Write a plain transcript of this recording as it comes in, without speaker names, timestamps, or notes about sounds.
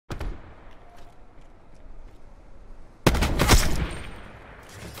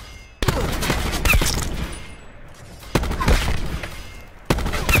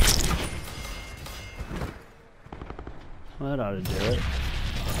That ought to do it.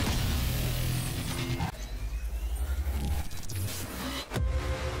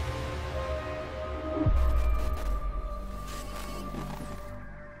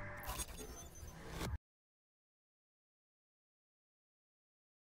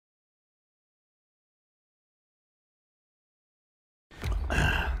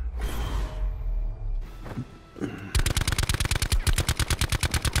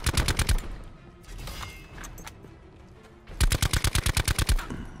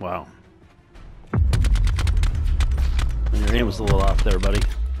 Wow. Your aim was a little off there, buddy.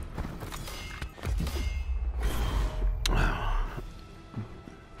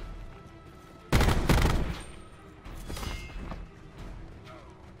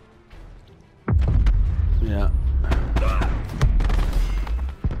 Yeah.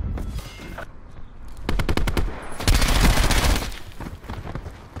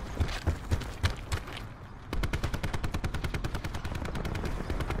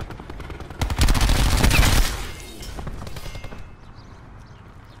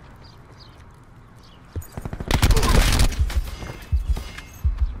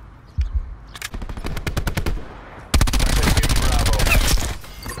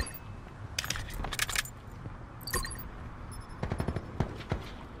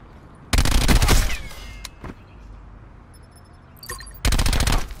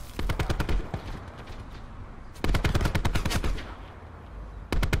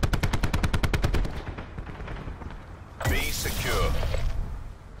 Secure.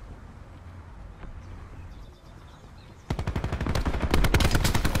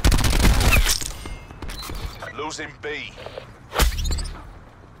 Losing B.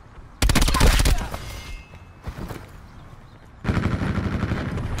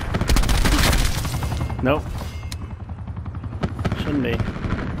 Nope. Shouldn't be.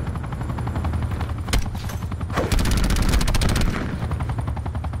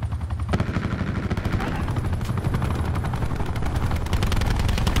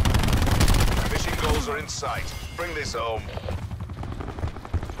 Are in sight. Bring this home.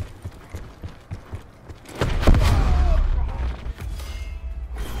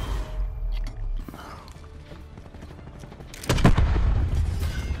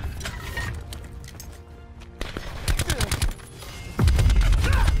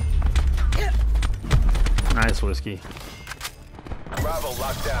 Nice whiskey. Bravo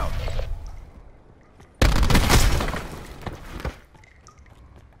locked down.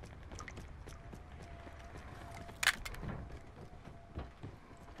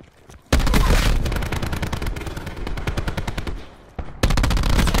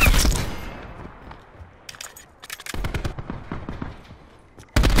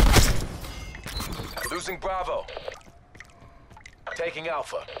 Losing Bravo. Taking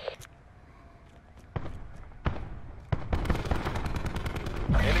Alpha.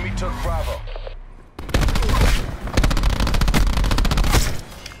 Enemy took Bravo.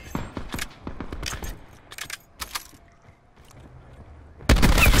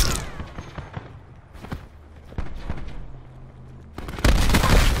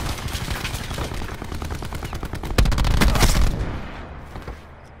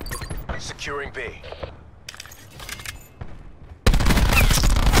 Securing B.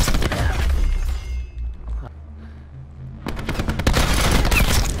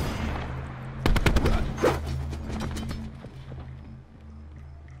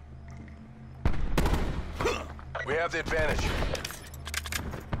 We have the advantage.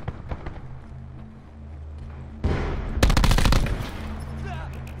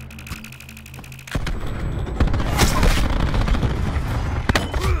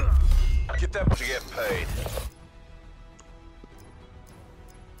 Get that to get paid.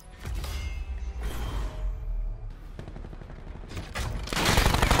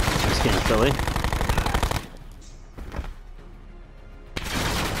 This game, Philly.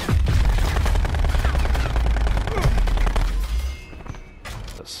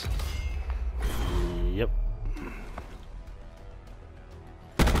 Yep.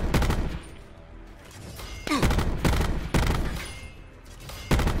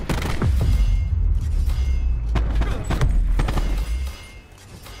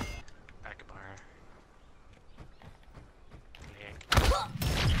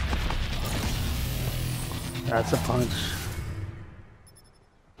 That's a punch.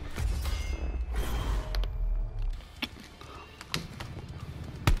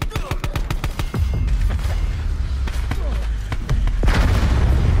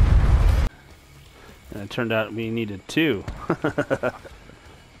 And it turned out we needed two.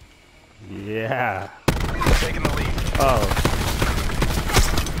 Yeah. Taking the lead. Oh.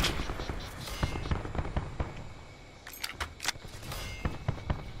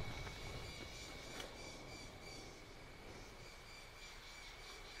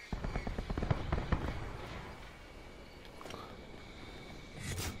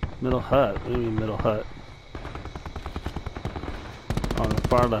 Middle hut. What do you mean middle hut? On the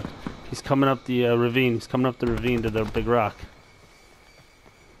far left. He's coming up the ravine. He's coming up the ravine to the big rock.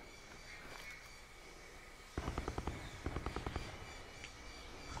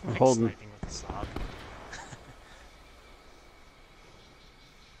 I'm holding. Sniping with the Saab.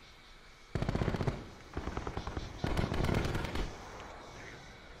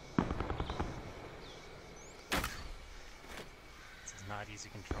 This is not easy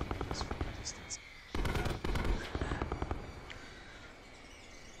controlling this from a distance.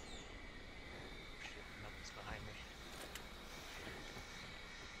 Shit, nothing's behind me.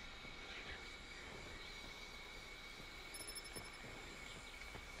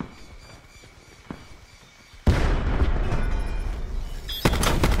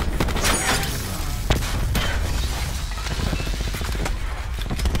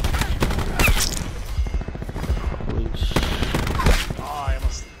 Holy sh... Oh, I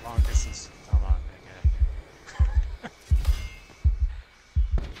almost long distance. Come on, big guy.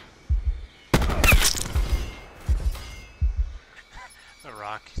 The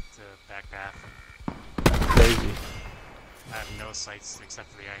rock to back path. Crazy. I have no sights except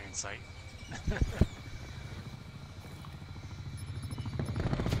for the iron sight.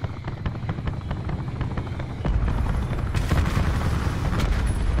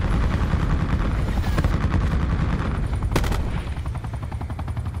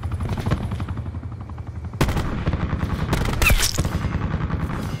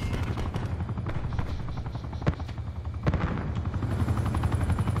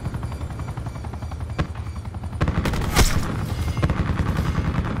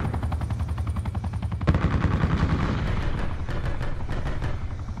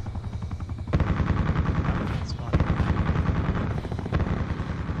 That's fun.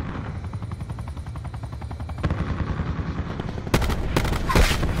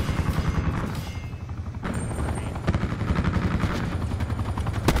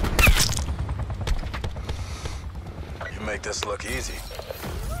 You make this look easy.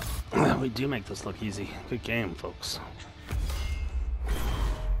 We do make this look easy. Good game, folks.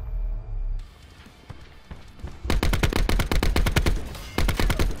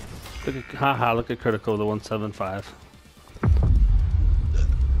 Look at, haha, look at Critical, the 175.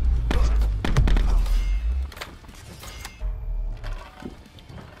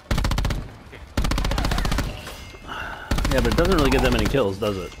 Yeah, but it doesn't really get that many kills,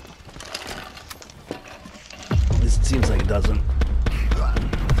 does it? At least it seems like it doesn't.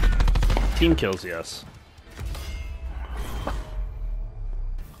 Team kills, yes.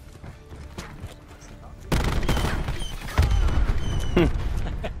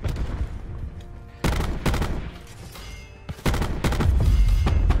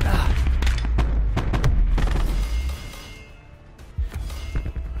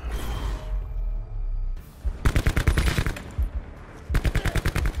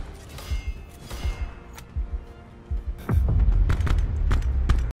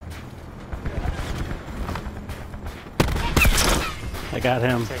 I got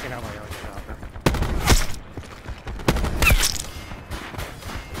him. Taking out my own chopper.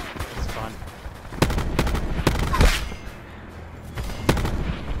 It's fun.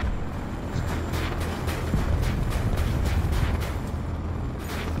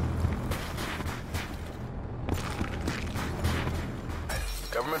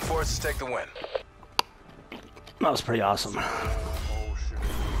 Government forces take the win. That was pretty awesome. Oh shoot.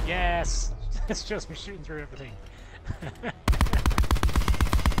 Yes! It's just me shooting through everything.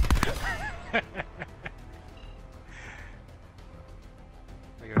 Look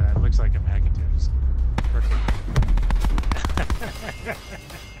at that, it looks like I'm hacking too. Perfect.